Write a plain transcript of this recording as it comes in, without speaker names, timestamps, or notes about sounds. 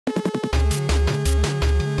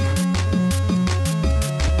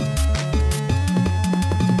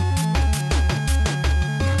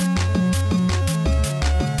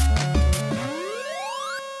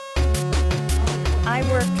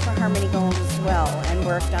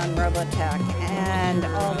worked on Robotech and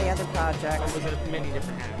all the other projects. Or was it many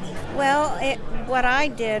different hats? Well, what I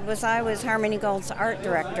did was I was Harmony Gold's art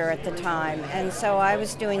director at the time, and so I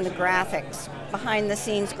was doing the graphics,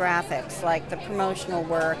 behind-the-scenes graphics, like the promotional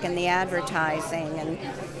work and the advertising and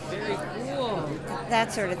very cool.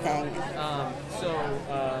 That sort of thing.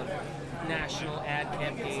 National ad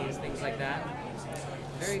campaigns, things like that.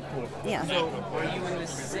 Very cool. Yeah. So, are you in the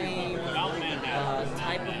same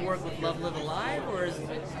type of work with Love Live Alive, or is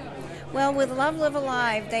it? Well, with Love Live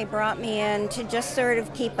Alive, they brought me in to just sort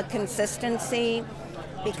of keep a consistency,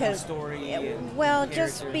 because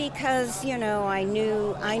just because I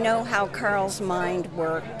know how Carl's mind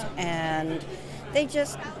worked, and they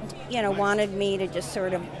just wanted me to just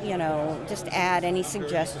sort of just add any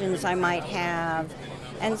suggestions I might have.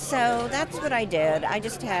 And so that's what I did. I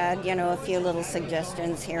just had, a few little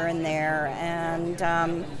suggestions here and there, and,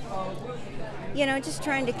 just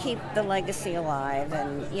trying to keep the legacy alive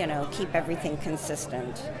and, keep everything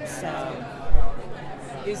consistent. So,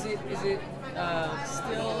 is it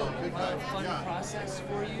still a fun process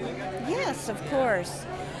for you? Yes, of course.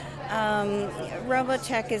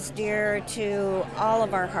 Robotech is dear to all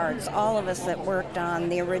of our hearts, all of us that worked on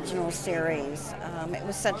the original series. It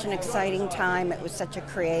was such an exciting time. It was such a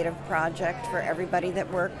creative project for everybody that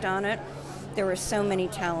worked on it. There were so many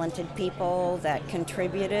talented people that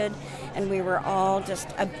contributed, and we were all just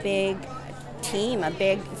a big team, a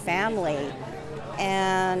big family.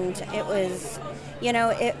 And it was,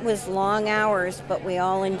 it was long hours, but we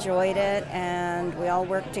all enjoyed it, and we all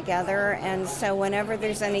worked together. And so whenever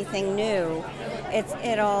there's anything new,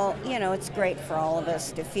 it's great for all of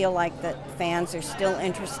us to feel like that fans are still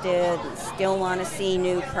interested, still want to see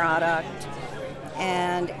new product.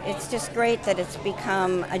 And it's just great that it's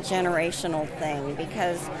become a generational thing,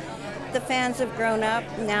 because the fans have grown up,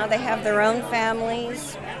 now they have their own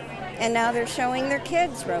families, and now they're showing their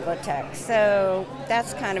kids Robotech. So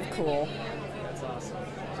that's kind of cool. That's awesome.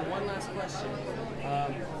 So one last question.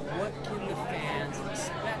 What can the fans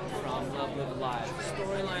expect from Love Live Alive,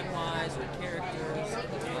 storyline-wise or characters?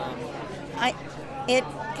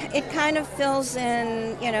 It kind of fills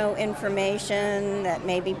in, information that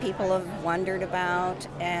maybe people have wondered about,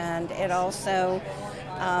 and it also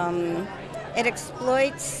it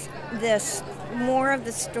exploits this more of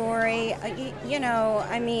the story.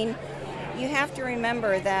 You have to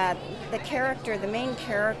remember that the main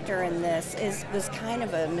character in this was kind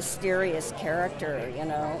of a mysterious character,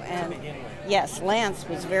 and yes, Lance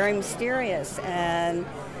was very mysterious, and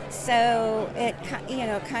so it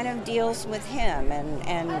kind of deals with him,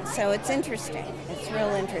 and so it's interesting. It's real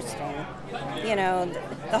interesting.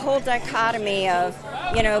 The whole dichotomy of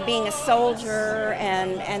being a soldier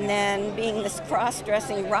and then being this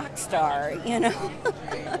cross-dressing rock star,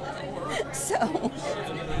 So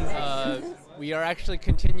we are actually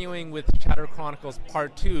continuing with Shadow Chronicles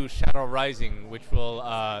Part 2, Shadow Rising, which will,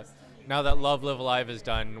 now that Love Live Alive is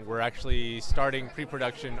done, we're actually starting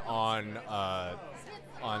pre-production on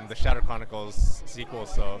the Shadow Chronicles sequel.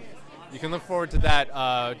 So you can look forward to that.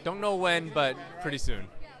 Don't know when, but pretty soon.